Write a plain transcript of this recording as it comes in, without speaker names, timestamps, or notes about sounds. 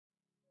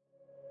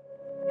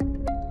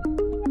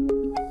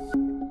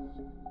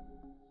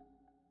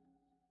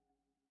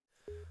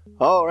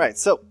All right,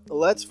 so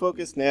let's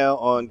focus now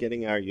on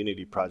getting our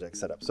Unity project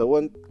set up. So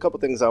one couple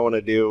things I want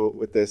to do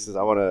with this is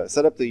I want to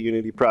set up the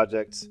Unity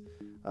project.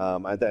 I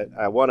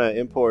want to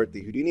import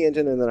the Houdini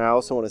engine, and then I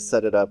also want to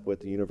set it up with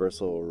the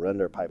universal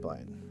render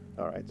pipeline.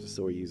 All right, just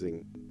so we're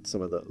using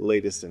some of the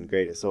latest and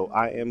greatest. So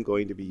I am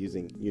going to be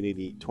using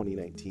Unity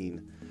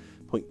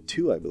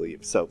 2019.2, I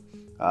believe. So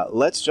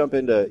let's jump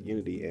into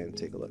Unity and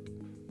take a look.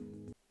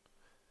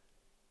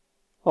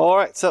 All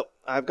right, so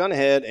I've gone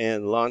ahead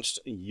and launched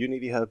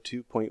Unity Hub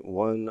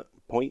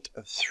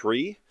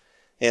 2.1.3,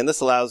 and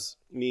this allows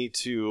me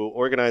to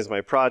organize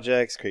my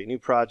projects, create new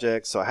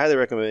projects. So I highly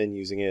recommend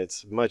using it.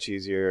 It's much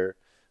easier,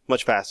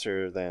 much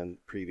faster than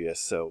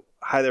previous. So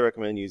I highly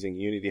recommend using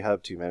Unity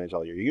Hub to manage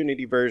all your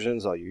Unity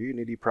versions, all your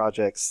Unity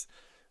projects,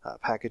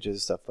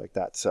 packages, stuff like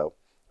that. So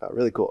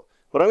really cool.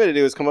 What I'm going to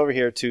do is come over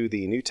here to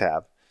the new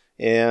tab,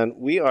 and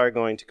we are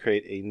going to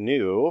create a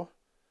new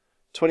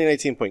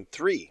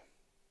 2019.3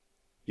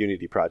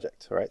 Unity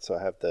project. All right, so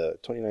I have the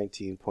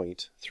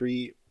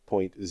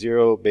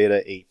 2019.3.0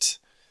 beta 8.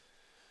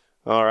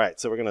 All right,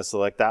 so we're going to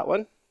select that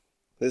one.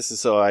 This is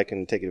so I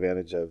can take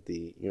advantage of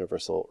the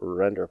universal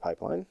render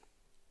pipeline.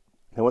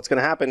 And what's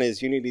going to happen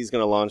is Unity is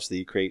going to launch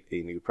the create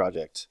a new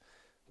project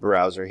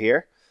browser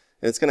here.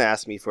 And it's going to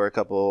ask me for a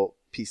couple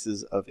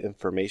pieces of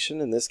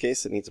information. In this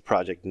case, it needs a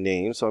project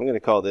name. So I'm going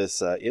to call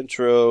this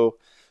intro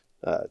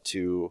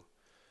to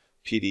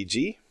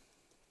PDG.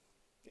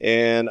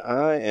 And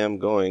I am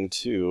going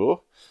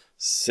to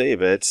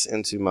save it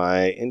into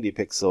my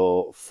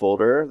IndiePixel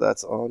folder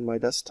that's on my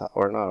desktop,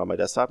 or not on my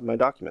desktop, in my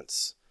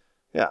documents.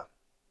 Yeah,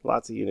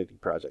 lots of Unity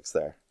projects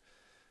there.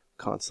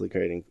 Constantly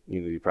creating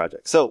Unity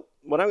projects. So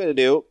what I'm going to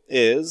do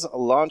is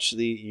launch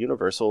the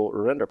universal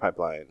render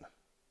pipeline.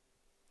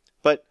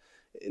 But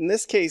in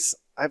this case,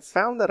 I've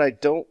found that I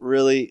don't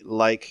really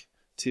like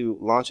to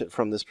launch it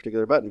from this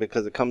particular button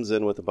because it comes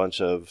in with a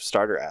bunch of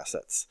starter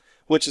assets,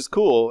 which is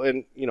cool.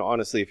 And, you know,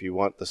 honestly, if you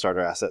want the starter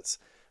assets,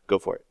 go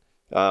for it.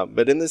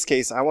 But in this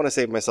case, I want to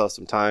save myself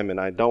some time, and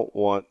I don't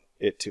want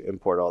it to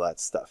import all that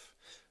stuff.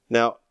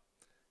 Now,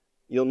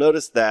 you'll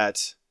notice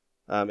that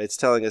it's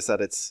telling us that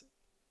it's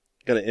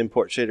going to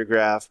import shader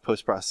graph,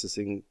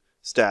 post-processing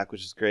stack,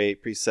 which is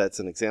great, presets,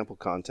 and example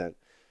content.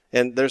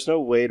 And there's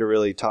no way to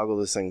really toggle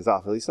these things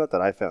off, at least not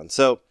that I found.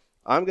 So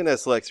I'm going to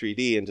select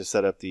 3D and just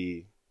set up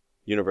the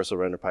universal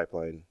render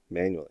pipeline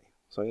manually.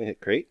 So I'm going to hit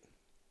create.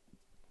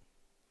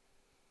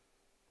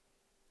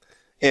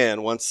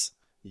 And once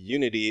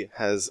Unity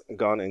has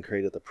gone and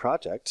created the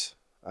project,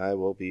 I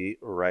will be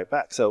right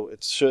back. So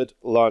it should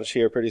launch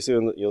here pretty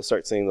soon. You'll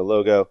start seeing the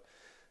logo,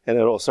 and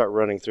it'll start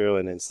running through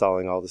and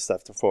installing all the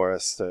stuff for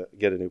us to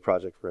get a new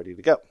project ready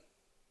to go.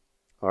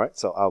 All right,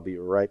 so I'll be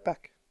right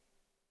back.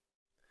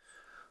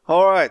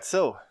 All right,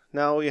 so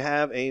now we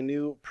have a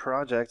new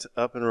project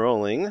up and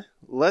rolling.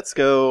 Let's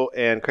go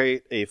and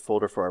create a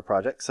folder for our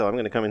project. So I'm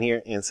going to come in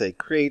here and say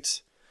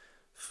create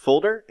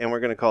folder, and we're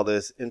going to call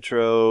this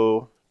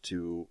intro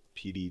to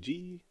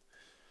PDG.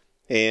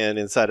 And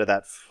inside of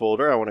that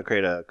folder, I want to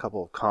create a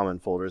couple of common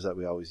folders that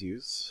we always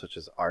use, such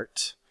as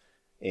art.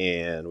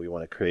 And we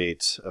want to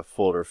create a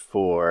folder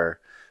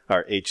for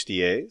our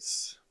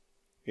HDAs.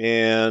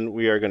 And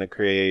we are going to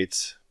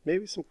create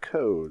maybe some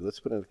code. Let's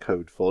put in a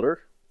code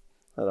folder.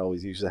 That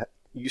always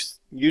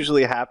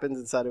usually happens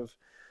inside of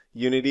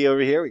Unity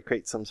over here. We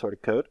create some sort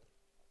of code.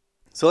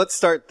 So let's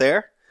start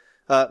there.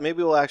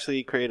 Maybe we'll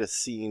actually create a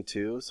scene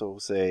too. So we'll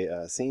say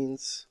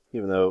scenes,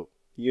 even though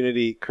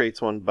Unity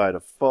creates one by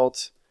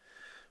default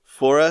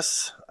for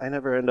us. I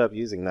never end up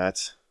using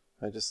that.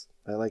 I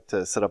like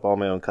to set up all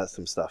my own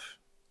custom stuff.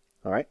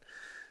 All right.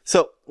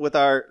 So with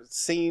our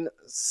scene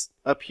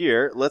up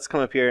here, let's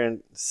come up here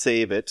and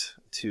save it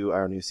to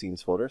our new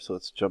scenes folder. So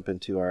let's jump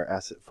into our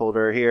asset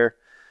folder here.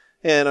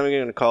 And I'm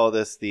going to call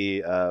this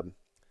the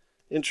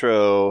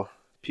intro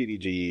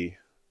PDG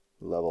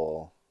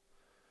level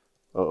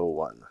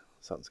 001.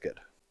 Sounds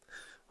good.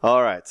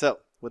 All right. So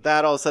with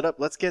that all set up,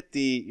 let's get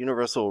the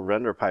universal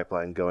render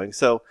pipeline going.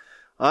 So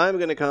I'm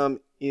going to come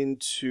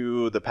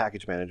into the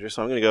package manager.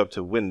 So I'm going to go up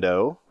to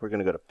window. We're going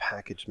to go to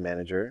package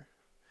manager.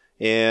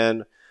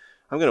 And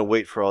I'm going to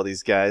wait for all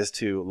these guys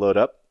to load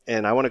up.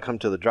 And I want to come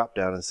to the drop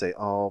down and say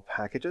all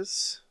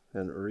packages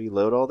and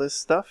reload all this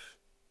stuff.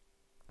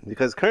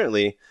 Because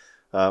currently,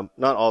 not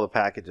all the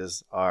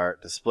packages are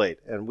displayed.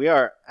 And we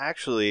are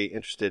actually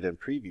interested in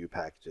preview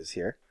packages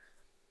here.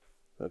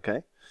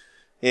 Okay.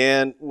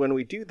 And when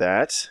we do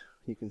that,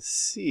 you can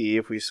see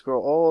if we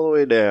scroll all the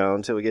way down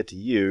until we get to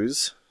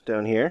use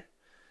down here,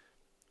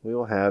 we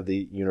will have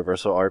the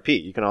universal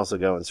RP. You can also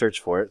go and search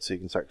for it, so you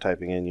can start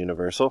typing in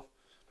universal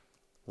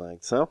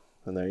like so,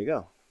 and there you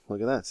go. Look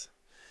at that.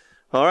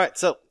 All right,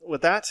 so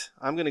with that,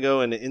 I'm going to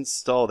go and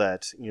install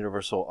that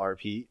universal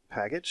RP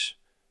package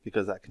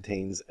because that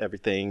contains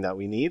everything that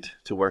we need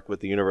to work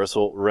with the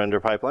universal render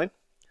pipeline.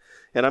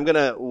 And I'm going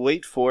to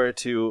wait for it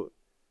to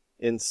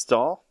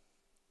install,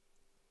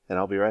 and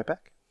I'll be right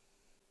back.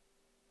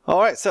 All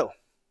right, so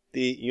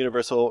the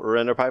universal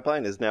render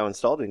pipeline is now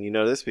installed, and you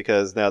know this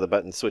because now the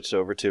button switched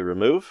over to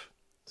remove.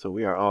 So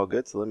we are all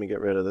good. So let me get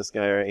rid of this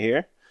guy right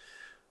here.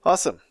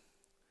 Awesome.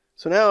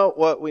 So now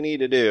what we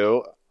need to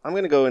do, I'm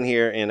going to go in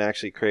here and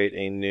actually create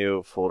a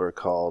new folder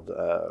called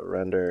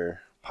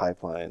render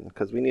pipeline,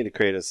 because we need to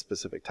create a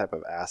specific type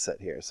of asset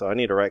here. So I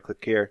need to right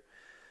click here,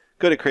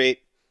 go to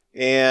create,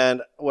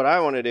 and what I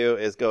want to do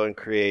is go and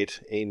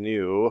create a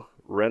new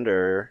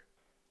render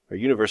or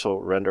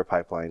universal render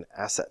pipeline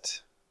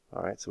asset.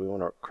 All right, so we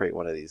want to create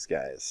one of these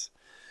guys.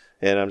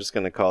 And I'm just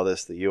going to call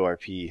this the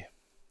URP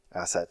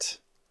asset,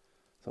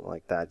 something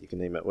like that. You can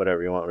name it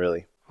whatever you want,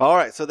 really. All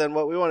right, so then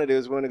what we want to do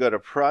is we want to go to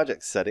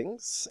project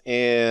settings,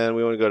 and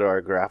we want to go to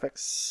our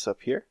graphics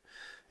up here,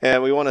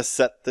 and we want to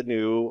set the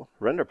new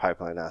render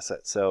pipeline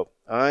asset. So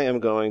I am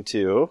going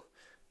to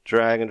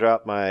drag and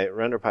drop my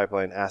render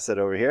pipeline asset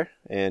over here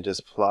and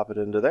just plop it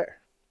into there.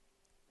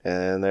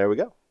 And there we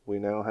go. We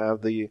now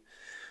have the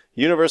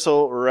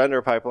universal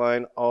render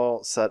pipeline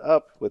all set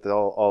up with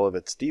all of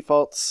its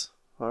defaults.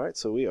 All right,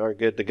 so we are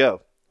good to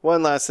go.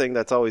 One last thing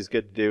that's always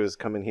good to do is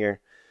come in here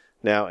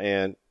now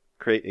and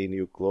create a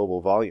new global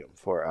volume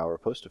for our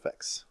post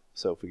effects.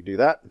 So if we do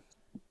that,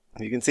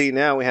 you can see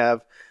now we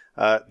have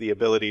the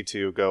ability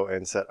to go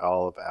and set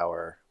all of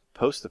our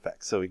post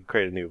effects. So we can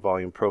create a new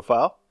volume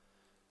profile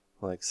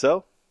like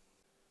so.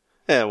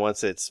 And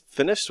once it's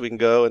finished, we can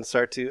go and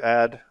start to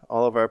add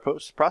all of our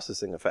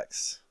post-processing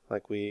effects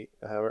like we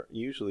are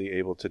usually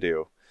able to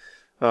do.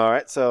 All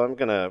right, so I'm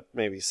going to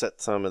maybe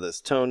set some of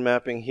this tone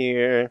mapping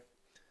here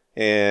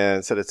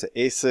and set it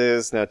to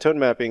aces. Now, tone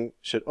mapping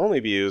should only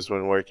be used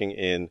when working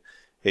in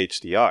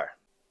HDR.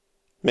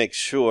 Make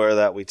sure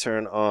that we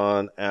turn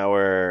on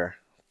our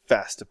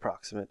fast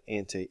approximate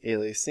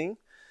anti-aliasing.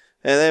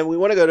 And then we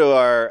want to go to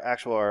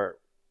our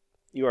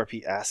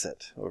URP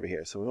asset over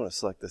here. So we want to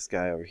select this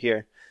guy over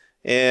here.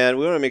 And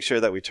we want to make sure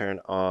that we turn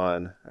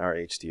on our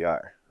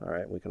HDR. All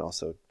right, we can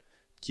also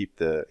keep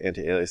the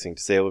anti-aliasing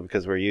disabled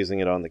because we're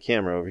using it on the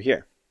camera over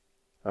here.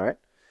 All right.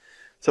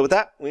 So with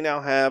that, we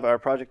now have our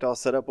project all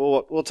set up.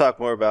 We'll talk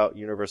more about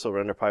universal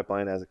render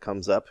pipeline as it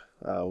comes up.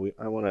 I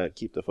want to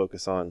keep the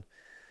focus on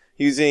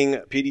using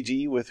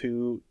PDG with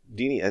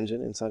Houdini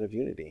Engine inside of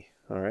Unity.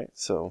 All right,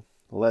 so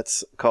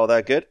let's call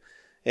that good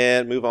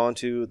and move on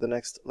to the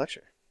next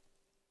lecture.